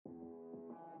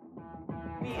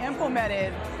We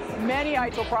implemented many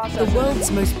ITIL processes. The world's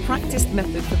most practiced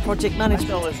method for project management.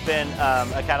 ITIL has been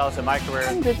a catalyst in my career.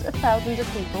 Hundreds of thousands of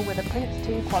people with a Prince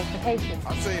 2 qualification.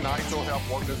 I've seen ITIL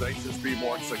help organizations be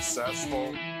more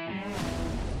successful.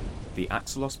 The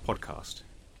Axelos Podcast,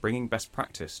 bringing best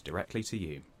practice directly to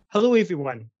you. Hello,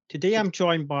 everyone. Today I'm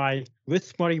joined by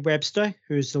Ruth Murray-Webster,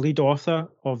 who is the lead author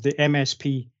of the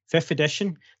MSP 5th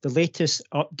edition, the latest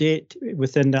update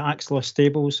within the Axelos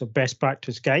stables of best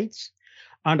practice guides,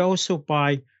 and also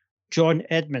by John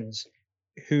Edmonds,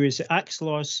 who is the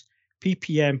Axelos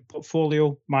PPM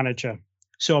portfolio manager.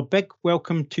 So a big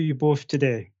welcome to you both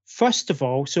today. First of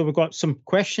all, so we've got some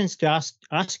questions to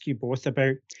ask you both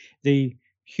about the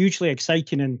hugely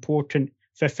exciting and important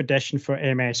 5th edition for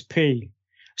MSP.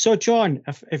 So John,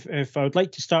 if I would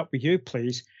like to start with you,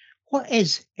 please. What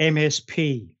is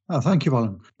MSP? Thank you,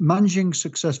 Alan. Managing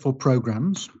Successful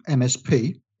Programs,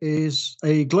 MSP, is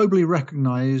a globally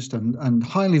recognized and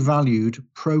highly valued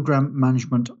program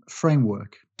management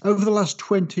framework. Over the last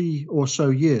 20 or so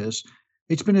years,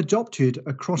 it's been adopted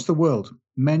across the world.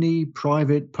 Many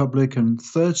private, public, and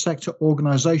third sector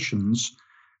organizations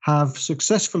have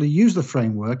successfully used the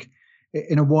framework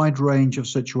in a wide range of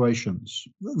situations.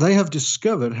 They have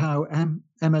discovered how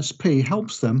MSP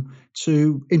helps them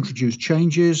to introduce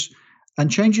changes and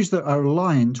changes that are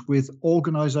aligned with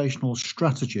organizational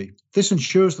strategy. This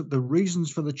ensures that the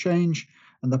reasons for the change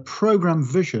and the program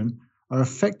vision are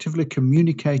effectively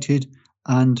communicated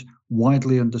and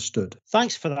widely understood.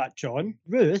 Thanks for that, John.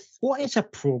 Ruth, what is a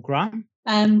program?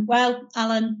 Well,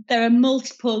 Alan, there are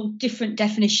multiple different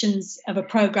definitions of a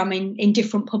programme in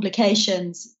different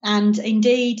publications. And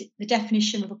indeed, the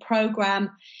definition of a programme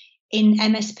in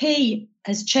MSP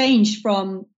has changed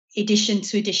from edition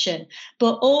to edition.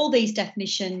 But all these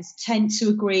definitions tend to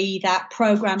agree that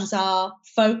programmes are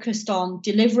focused on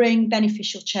delivering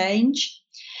beneficial change,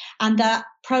 and that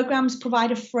programmes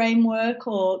provide a framework,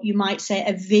 or you might say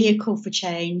a vehicle for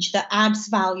change, that adds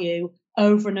value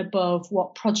over and above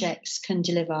what projects can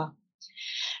deliver.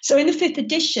 So in the 5th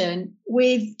edition,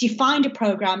 we've defined a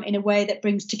programme in a way that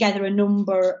brings together a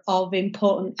number of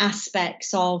important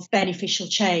aspects of beneficial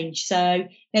change. So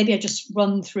maybe I'll just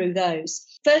run through those.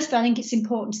 First, I think it's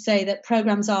important to say that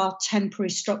programmes are temporary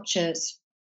structures,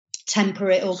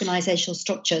 temporary organisational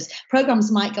structures.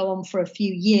 Programmes might go on for a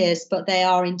few years, but they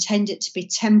are intended to be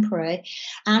temporary.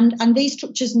 And these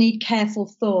structures need careful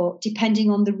thought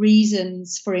depending on the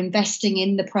reasons for investing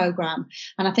in the programme.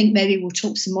 And I think maybe we'll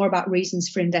talk some more about reasons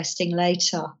for investing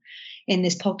later in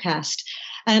this podcast.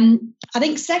 I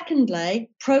think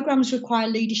secondly, programmes require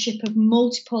leadership of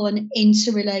multiple and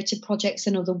interrelated projects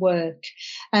and other work.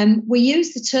 We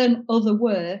use the term other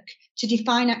work to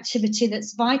define activity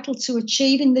that's vital to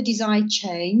achieving the desired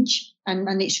change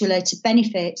and its related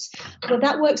benefits, but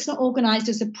that work's not organised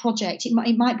as a project. It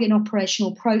might be an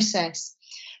operational process.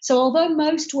 So although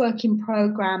most work in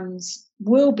programmes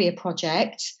will be a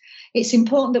project, it's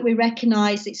important that we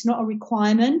recognise it's not a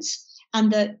requirement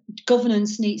and that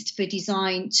governance needs to be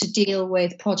designed to deal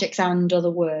with projects and other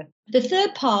work. The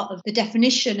third part of the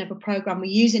definition of a programme we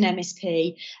use in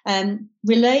MSP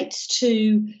relates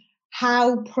to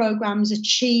how programmes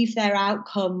achieve their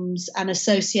outcomes and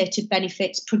associated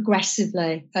benefits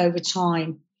progressively over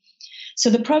time. So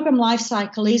the programme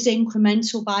lifecycle is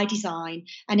incremental by design,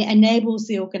 and it enables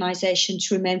the organisation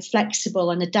to remain flexible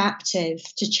and adaptive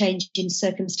to changing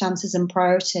circumstances and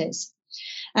priorities.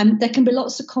 There can be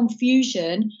lots of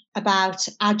confusion about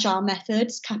agile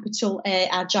methods, capital A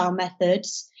agile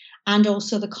methods, and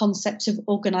also the concept of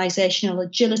organisational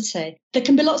agility. There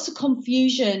can be lots of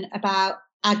confusion about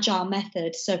agile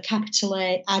methods, so capital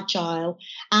A agile,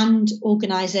 and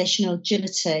organisational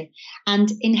agility. And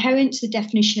inherent to the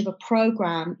definition of a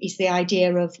programme is the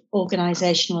idea of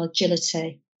organisational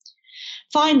agility.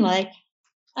 Finally,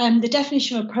 the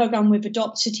definition of a programme we've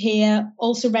adopted here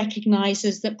also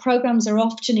recognises that programmes are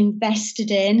often invested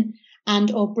in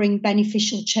and or bring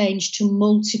beneficial change to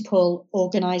multiple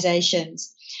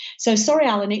organisations. So sorry,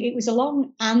 Alan, it was a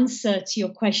long answer to your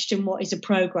question, what is a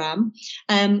programme?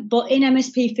 But in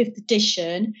MSP 5th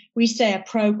edition, we say a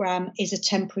programme is a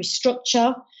temporary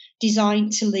structure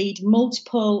designed to lead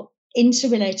multiple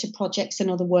interrelated projects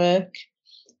and other work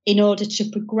in order to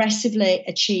progressively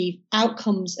achieve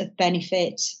outcomes of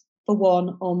benefit for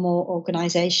one or more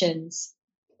organisations.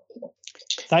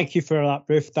 Thank you for that,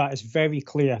 Ruth. That is very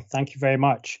clear. Thank you very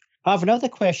much. I have another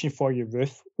question for you,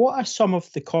 Ruth. What are some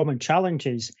of the common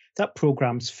challenges that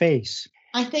programmes face?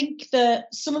 I think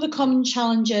that some of the common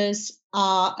challenges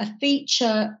are a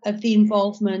feature of the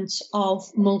involvement of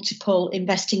multiple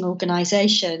investing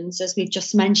organisations, as we've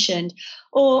just mentioned,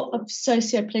 or of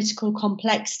socio-political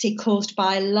complexity caused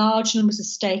by large numbers of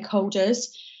stakeholders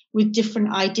with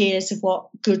different ideas of what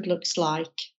good looks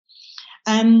like.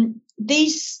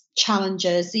 These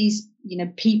challenges, these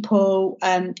people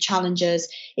challenges,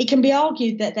 it can be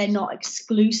argued that they're not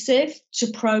exclusive to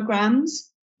programmes.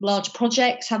 Large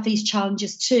projects have these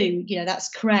challenges too, that's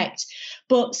correct.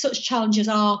 But such challenges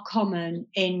are common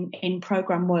in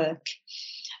programme work.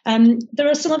 There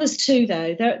are some others too,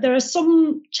 though. There are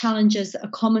some challenges that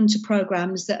are common to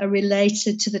programmes that are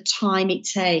related to the time it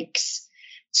takes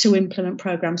to implement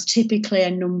programmes, typically a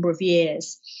number of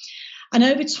years. And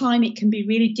over time, it can be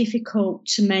really difficult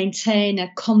to maintain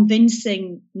a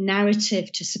convincing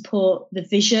narrative to support the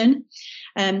vision,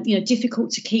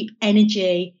 difficult to keep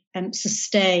energy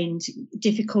sustained,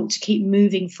 difficult to keep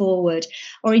moving forward,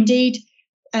 or indeed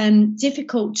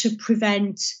difficult to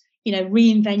prevent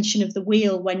reinvention of the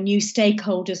wheel when new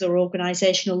stakeholders or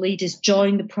organisational leaders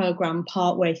join the programme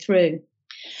partway through.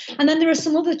 And then there are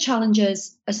some other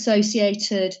challenges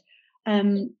associated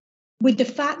with the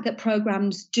fact that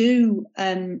programmes do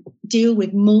deal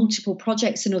with multiple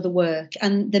projects and other work,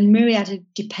 and the myriad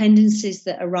of dependencies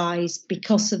that arise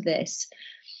because of this.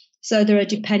 So there are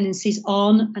dependencies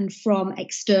on and from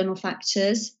external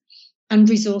factors and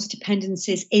resource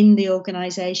dependencies in the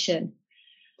organisation.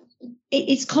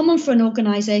 It's common for an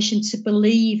organisation to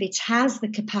believe it has the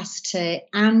capacity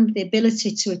and the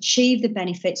ability to achieve the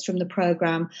benefits from the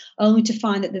programme, only to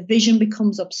find that the vision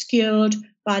becomes obscured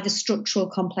by the structural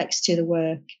complexity of the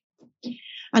work.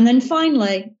 And then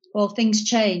finally, things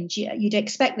change. You'd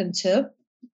expect them to,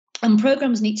 and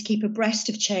programmes need to keep abreast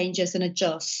of changes and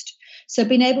adjust. So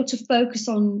being able to focus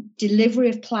on delivery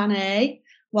of Plan A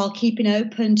while keeping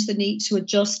open to the need to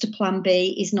adjust to Plan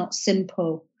B is not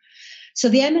simple. So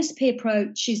the MSP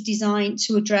approach is designed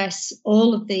to address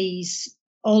all of these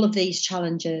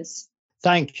challenges.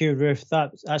 Thank you, Ruth.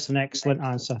 That's an excellent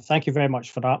answer. Thank you very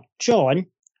much for that. John,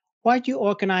 why do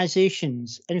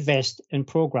organisations invest in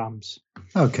programmes?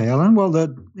 Okay, Alan. Well,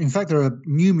 in fact, there are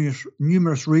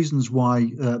numerous reasons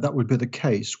why that would be the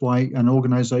case, why an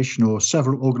organisation or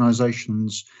several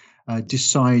organisations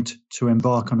decide to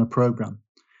embark on a programme.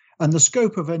 And the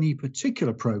scope of any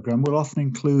particular programme will often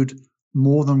include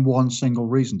more than one single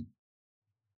reason.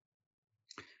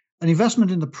 An investment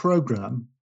in the programme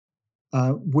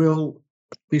will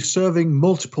be serving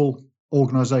multiple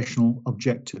organisational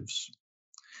objectives.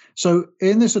 So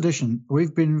in this edition,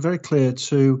 we've been very clear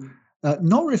to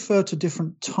not refer to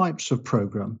different types of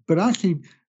programme, but actually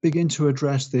begin to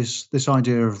address this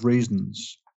idea of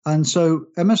reasons. And so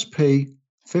MSP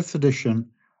 5th edition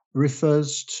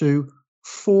refers to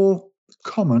 4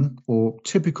 common or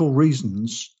typical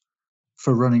reasons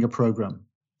for running a programme.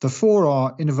 The 4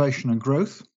 are innovation and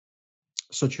growth,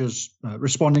 such as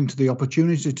responding to the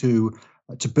opportunity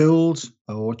to build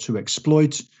or to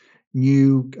exploit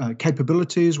new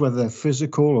capabilities, whether they're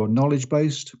physical or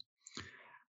knowledge-based.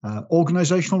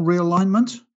 Organizational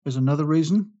realignment is another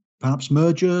reason, perhaps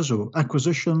mergers or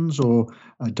acquisitions or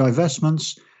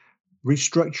divestments,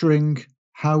 restructuring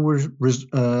how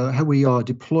we are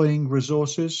deploying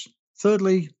resources.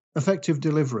 Thirdly, effective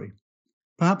delivery,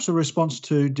 perhaps a response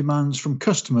to demands from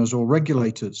customers or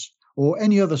regulators or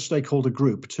any other stakeholder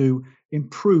group to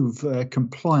improve their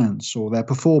compliance or their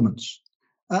performance.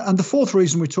 And the 4th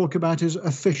reason we talk about is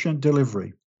efficient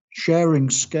delivery, sharing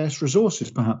scarce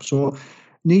resources perhaps, or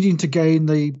needing to gain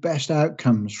the best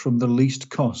outcomes from the least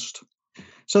cost.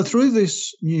 So through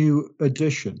this new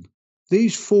edition,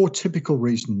 these 4 typical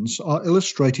reasons are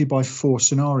illustrated by 4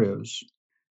 scenarios.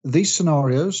 These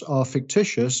scenarios are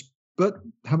fictitious, but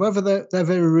however, they're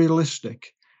very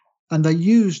realistic, and they're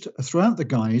used throughout the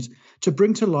guide to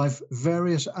bring to life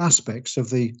various aspects of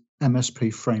the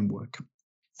MSP framework.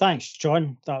 Thanks,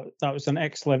 John. That was an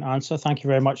excellent answer. Thank you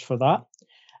very much for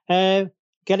that.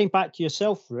 Getting back to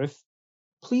yourself, Ruth,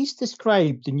 please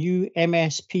describe the new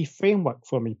MSP framework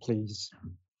for me, please.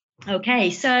 Okay,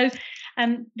 so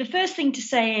the first thing to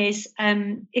say is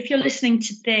if you're listening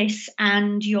to this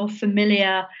and you're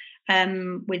familiar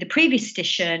with the previous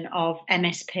edition of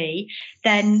MSP,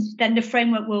 then the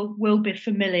framework will be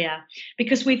familiar,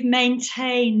 because we've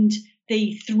maintained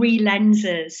the 3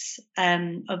 lenses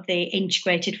of the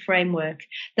integrated framework: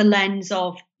 the lens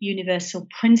of universal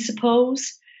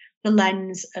principles, the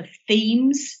lens of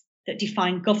themes that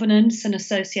define governance and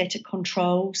associated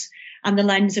controls, and the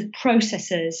lens of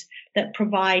processes that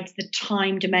provide the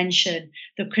time dimension,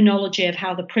 the chronology of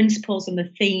how the principles and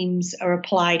the themes are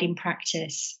applied in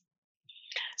practice.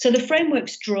 So the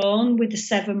framework's drawn with the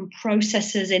 7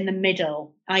 processes in the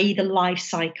middle, i.e. the life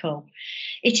cycle.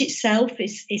 It itself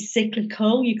is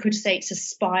cyclical. You could say it's a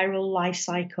spiral life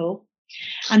cycle.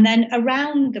 And then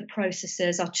around the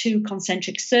processes are 2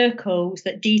 concentric circles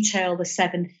that detail the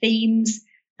 7 themes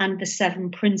and the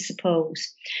 7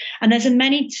 principles. And there's a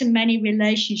many-to-many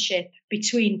relationship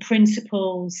between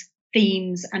principles,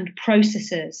 themes, and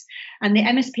processes. And the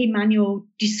MSP manual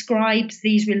describes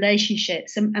these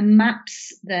relationships and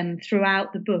maps them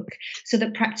throughout the book so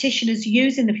that practitioners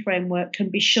using the framework can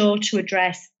be sure to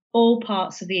address all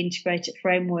parts of the integrated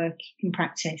framework in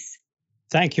practice.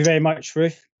 Thank you very much,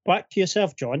 Ruth. Back to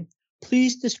yourself, John.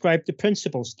 Please describe the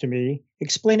principles to me,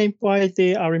 explaining why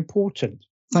they are important.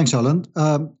 Thanks, Alan.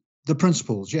 The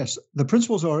principles, yes. The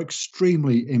principles are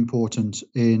extremely important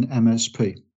in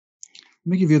MSP.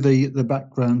 Let me give you the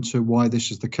background to why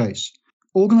this is the case.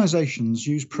 Organizations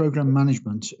use program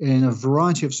management in a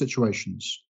variety of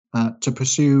situations to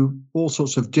pursue all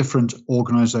sorts of different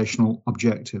organizational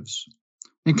objectives,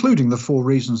 including the 4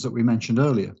 reasons that we mentioned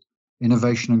earlier: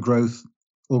 innovation and growth,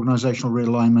 organizational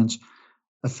realignment,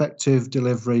 effective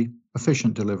delivery,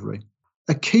 efficient delivery.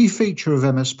 A key feature of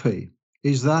MSP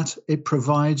is that it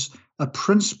provides a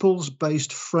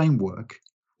principles-based framework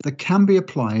that can be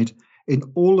applied in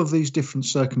all of these different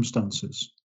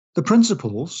circumstances. The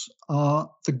principles are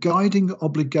the guiding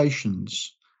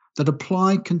obligations that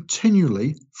apply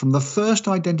continually from the first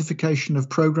identification of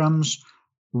programs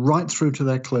right through to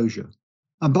their closure.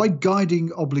 And by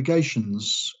guiding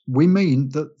obligations, we mean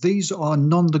that these are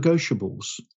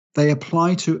non-negotiables. They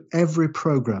apply to every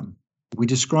program. We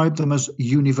describe them as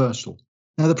universal.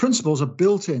 Now, the principles are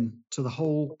built in to the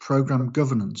whole program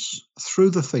governance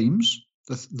through the themes.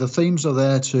 The themes are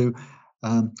there to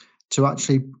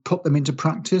actually put them into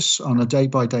practice on a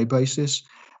day-by-day basis,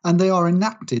 and they are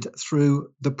enacted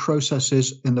through the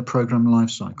processes in the program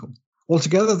lifecycle.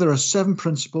 Altogether, there are 7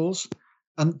 principles,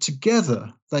 and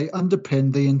together they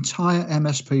underpin the entire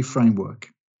MSP framework.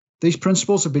 These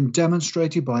principles have been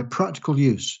demonstrated by practical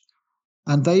use,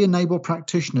 and they enable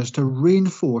practitioners to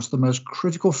reinforce the most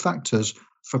critical factors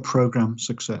for program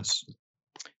success.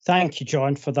 Thank you,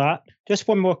 John, for that. Just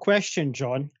one more question,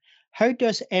 John. How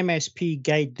does MSP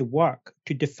guide the work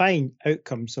to define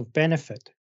outcomes of benefit?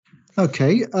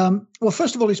 Okay, well,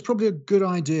 first of all, it's probably a good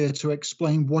idea to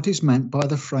explain what is meant by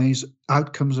the phrase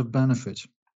outcomes of benefit.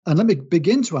 And let me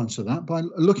begin to answer that by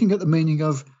looking at the meaning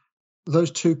of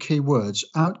those 2 key words,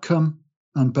 outcome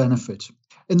and benefit.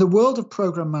 In the world of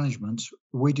program management,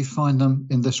 we define them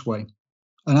in this way.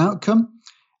 An outcome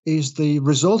is the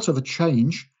result of a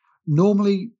change,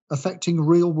 normally affecting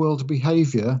real-world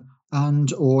behavior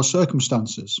and or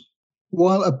circumstances,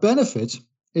 while a benefit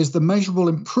is the measurable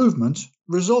improvement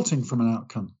resulting from an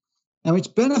outcome. Now, it's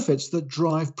benefits that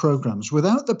drive programs.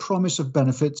 Without the promise of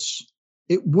benefits,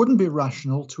 it wouldn't be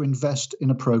rational to invest in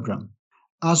a program.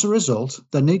 As a result,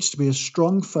 there needs to be a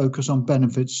strong focus on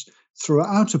benefits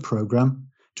throughout a program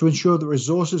to ensure that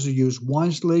resources are used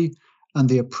wisely and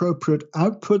the appropriate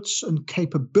outputs and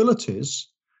capabilities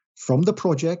from the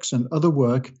projects and other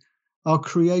work are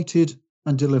created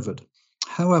and delivered.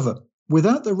 However,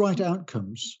 without the right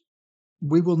outcomes,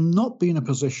 we will not be in a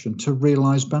position to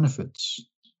realize benefits.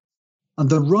 And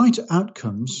the right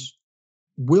outcomes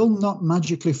will not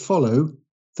magically follow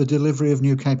the delivery of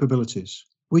new capabilities.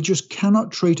 We just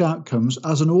cannot treat outcomes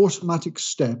as an automatic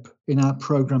step in our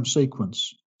program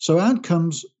sequence. So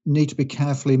outcomes need to be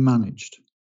carefully managed.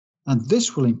 And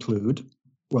this will include,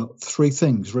 well, 3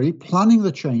 things really: planning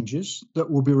the changes that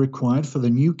will be required for the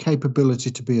new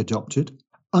capability to be adopted,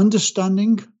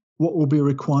 understanding what will be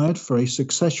required for a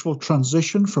successful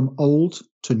transition from old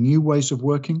to new ways of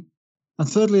working, and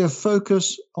thirdly, a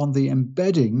focus on the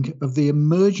embedding of the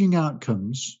emerging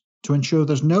outcomes to ensure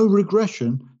there's no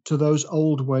regression to those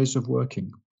old ways of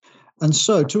working. And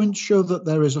so to ensure that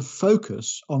there is a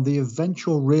focus on the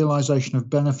eventual realization of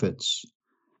benefits,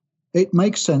 it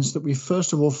makes sense that we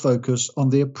first of all focus on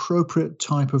the appropriate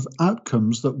type of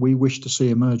outcomes that we wish to see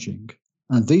emerging.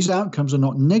 And these outcomes are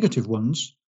not negative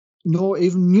ones, nor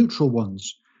even neutral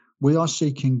ones. We are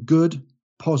seeking good,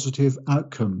 positive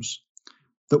outcomes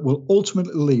that will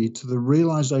ultimately lead to the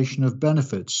realization of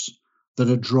benefits that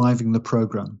are driving the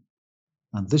program.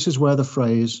 And this is where the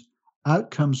phrase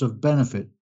outcomes of benefit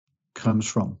comes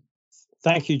from.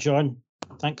 Thank you, John.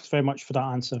 Thanks very much for that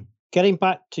answer. Getting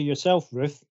back to yourself,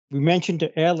 Ruth, we mentioned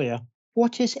it earlier.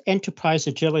 What is enterprise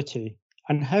agility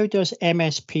and how does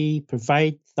MSP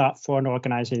provide that for an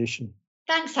organization?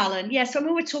 Thanks, Alan. Yes, when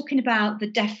we were talking about the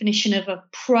definition of a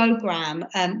program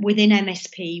within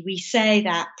MSP, we say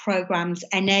that programs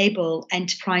enable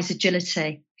enterprise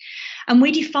agility. And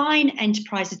we define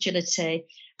enterprise agility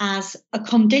as a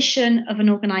condition of an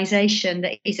organisation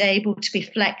that is able to be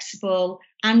flexible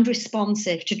and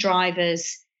responsive to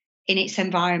drivers in its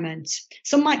environment.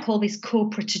 Some might call this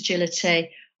corporate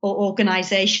agility or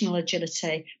organisational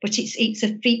agility, but it's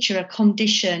a feature, a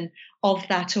condition of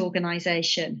that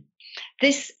organisation.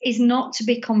 This is not to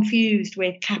be confused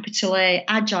with capital A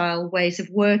agile ways of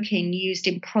working used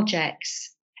in projects.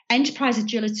 Enterprise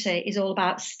agility is all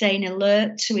about staying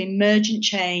alert to emergent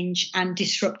change and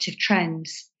disruptive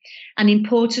trends, and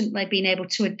importantly, being able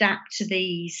to adapt to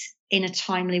these in a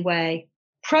timely way.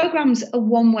 Programs are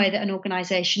one way that an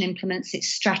organisation implements its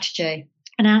strategy,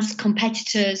 and as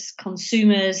competitors,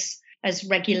 consumers, as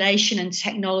regulation and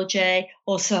technology,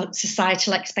 also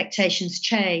societal expectations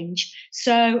change,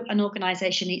 so an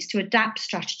organisation needs to adapt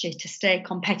strategy to stay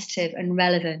competitive and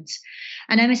relevant.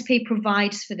 And MSP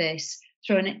provides for this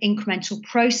through an incremental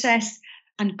process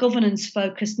and governance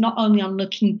focused not only on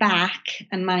looking back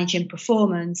and managing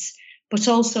performance, but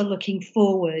also looking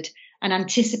forward and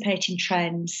anticipating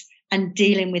trends and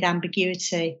dealing with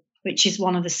ambiguity, which is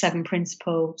one of the 7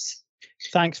 principles.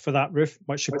 Thanks for that, Ruth.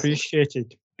 Much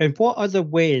appreciated. In what other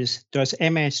ways does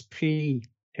MSP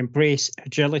embrace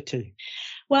agility?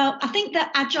 Well, I think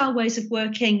that agile ways of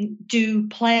working do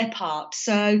play a part.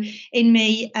 So in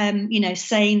me,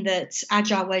 saying that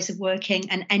agile ways of working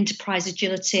and enterprise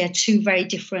agility are 2 very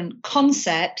different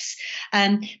concepts,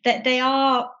 that they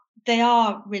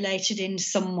are related in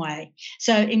some way.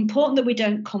 So important that we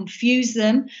don't confuse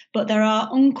them, but there are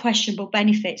unquestionable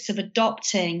benefits of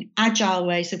adopting agile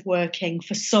ways of working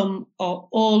for some or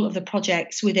all of the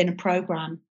projects within a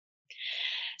program.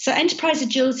 So enterprise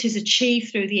agility is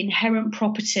achieved through the inherent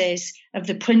properties of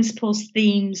the principles,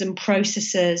 themes, and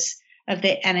processes of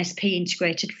the MSP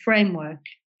integrated framework.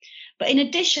 But in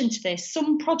addition to this,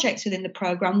 some projects within the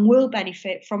program will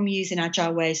benefit from using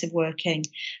agile ways of working,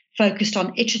 focused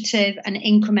on iterative and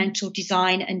incremental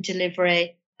design and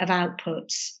delivery of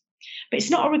outputs. But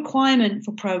it's not a requirement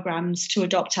for programs to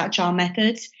adopt agile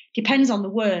methods. It depends on the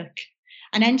work.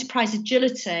 And enterprise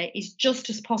agility is just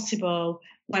as possible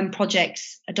when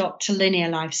projects adopt a linear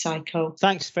life cycle.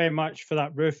 Thanks very much for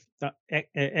that, Ruth. That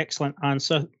excellent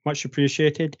answer. Much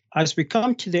appreciated. As we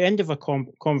come to the end of our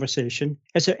conversation,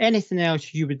 is there anything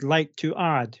else you would like to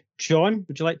add? John,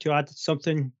 would you like to add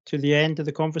something to the end of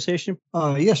the conversation?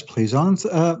 Yes, please, Alan.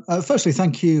 Firstly,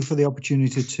 thank you for the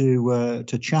opportunity to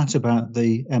chat about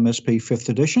the MSP 5th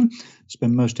edition. It's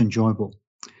been most enjoyable.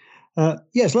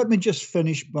 Yes, let me just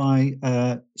finish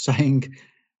by saying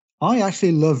I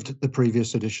actually loved the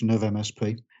previous edition of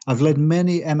MSP. I've led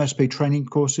many MSP training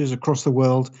courses across the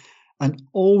world and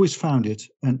always found it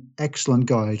an excellent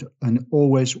guide and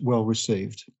always well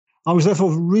received. I was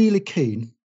therefore really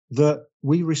keen that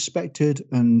we respected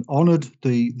and honoured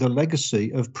the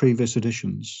legacy of previous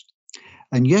editions.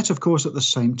 And yet, of course, at the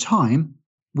same time,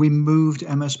 we moved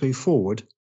MSP forward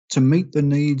to meet the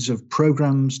needs of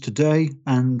programs today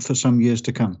and for some years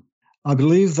to come. I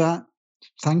believe that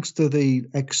thanks to the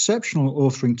exceptional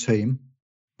authoring team,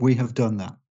 we have done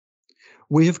that.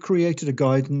 We have created a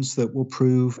guidance that will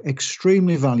prove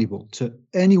extremely valuable to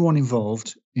anyone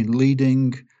involved in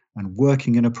leading and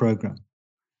working in a program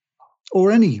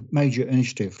or any major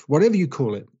initiative, whatever you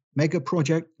call it, mega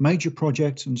project, major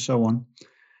project, and so on.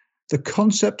 The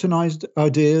concept and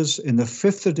ideas in the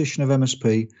 5th edition of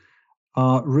MSP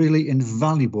are really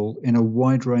invaluable in a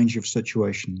wide range of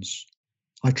situations.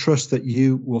 I trust that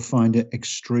you will find it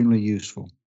extremely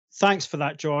useful. Thanks for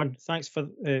that, John. Thanks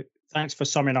for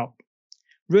summing up.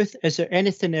 Ruth, is there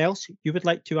anything else you would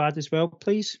like to add as well,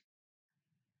 please?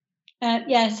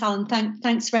 Yes, Alan,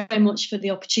 thanks very much for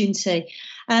the opportunity.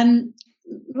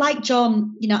 Like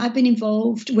John, I've been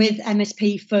involved with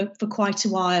MSP for quite a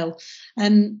while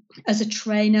as a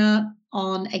trainer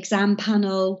on exam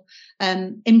panel,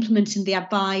 implementing the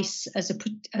advice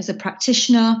as a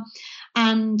practitioner,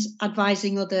 and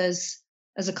advising others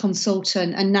as a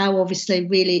consultant, and now obviously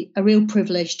really a real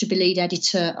privilege to be lead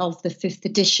editor of the 5th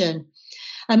edition.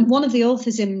 One of the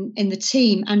authors in the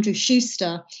team, Andrew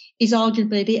Schuster, is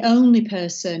arguably the only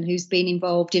person who's been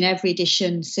involved in every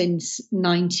edition since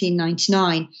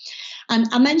 1999. And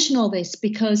I mention all this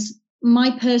because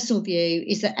my personal view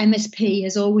is that MSP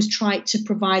has always tried to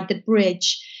provide the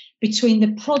bridge between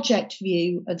the project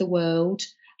view of the world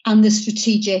and the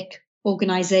strategic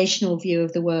organisational view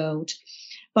of the world.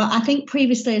 But I think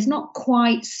previously has not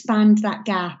quite spanned that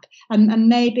gap and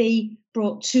maybe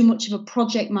brought too much of a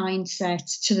project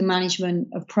mindset to the management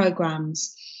of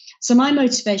programmes. So my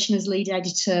motivation as lead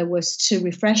editor was to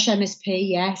refresh MSP,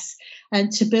 yes,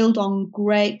 and to build on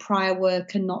great prior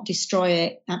work and not destroy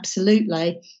it,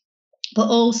 absolutely. but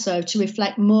also to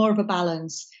reflect more of a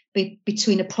balance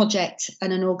between a project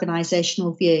and an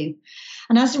organisational view.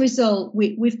 And as a result,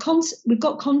 we've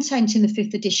got content in the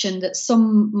 5th edition that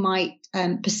some might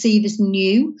perceive as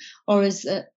new, or as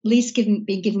at least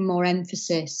been given more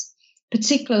emphasis,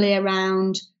 particularly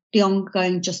around the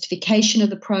ongoing justification of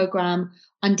the programme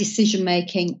and decision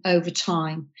making over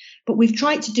time. But we've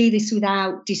tried to do this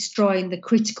without destroying the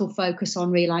critical focus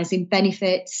on realising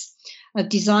benefits, of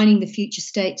designing the future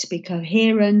state to be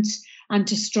coherent, and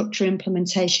to structure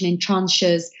implementation in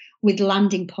tranches with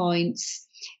landing points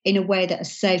in a way that are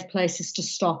safe places to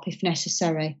stop if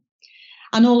necessary.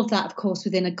 And all of that, of course,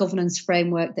 within a governance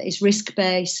framework that is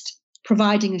risk-based,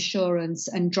 providing assurance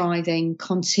and driving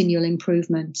continual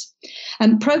improvement.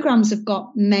 And programmes have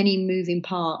got many moving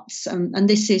parts, and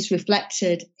this is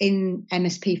reflected in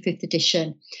MSP 5th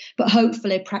edition. But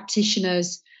hopefully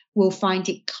practitioners will find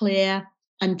it clear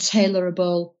and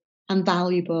tailorable and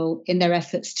valuable in their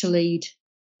efforts to lead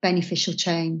beneficial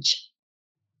change.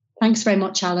 Thanks very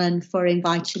much, Alan, for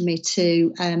inviting me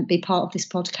to be part of this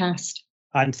podcast.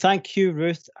 And thank you,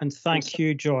 Ruth, and thank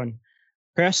you, John.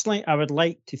 Personally, I would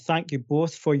like to thank you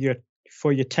both for your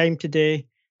time today,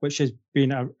 which has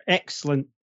been an excellent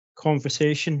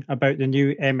conversation about the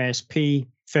new MSP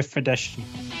 5th edition.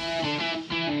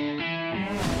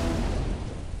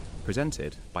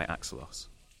 Presented by Axelos.